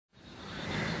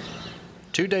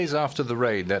2 days after the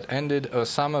raid that ended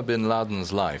Osama Bin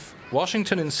Laden's life,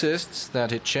 Washington insists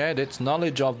that it shared its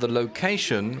knowledge of the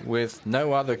location with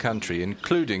no other country,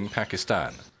 including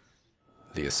Pakistan.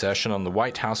 The assertion on the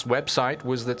White House website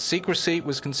was that secrecy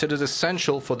was considered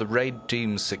essential for the raid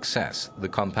team's success. The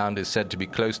compound is said to be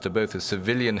close to both a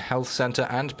civilian health center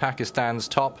and Pakistan's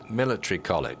top military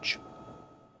college.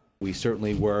 We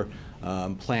certainly were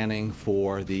planning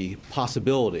for the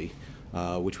possibility,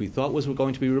 which we thought was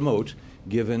going to be remote,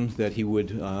 given that he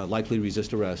would likely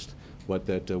resist arrest, but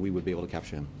that we would be able to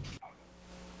capture him.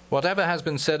 Whatever has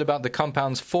been said about the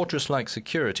compound's fortress-like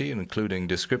security, including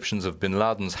descriptions of Bin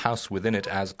Laden's house within it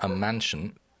as a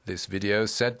mansion, this video,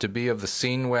 said to be of the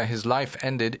scene where his life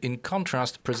ended, in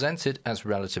contrast presents it as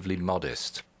relatively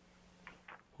modest.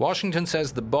 Washington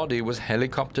says the body was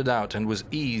helicoptered out and was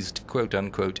eased,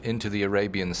 quote-unquote, into the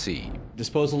Arabian Sea.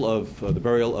 Disposal of the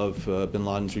burial of Bin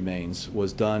Laden's remains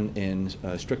was done in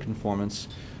strict conformance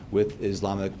with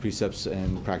Islamic precepts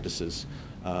and practices.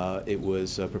 It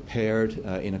was prepared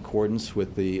in accordance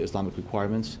with the Islamic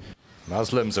requirements.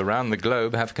 Muslims around the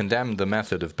globe have condemned the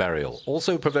method of burial.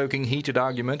 Also provoking heated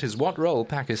argument is what role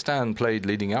Pakistan played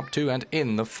leading up to and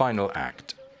in the final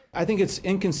act. I think it's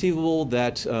inconceivable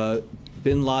that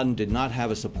Bin Laden did not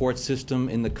have a support system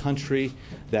in the country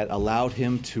that allowed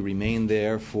him to remain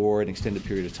there for an extended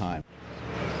period of time.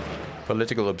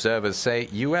 Political observers say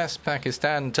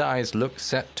US-Pakistan ties look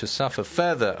set to suffer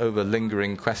further over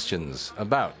lingering questions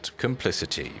about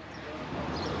complicity.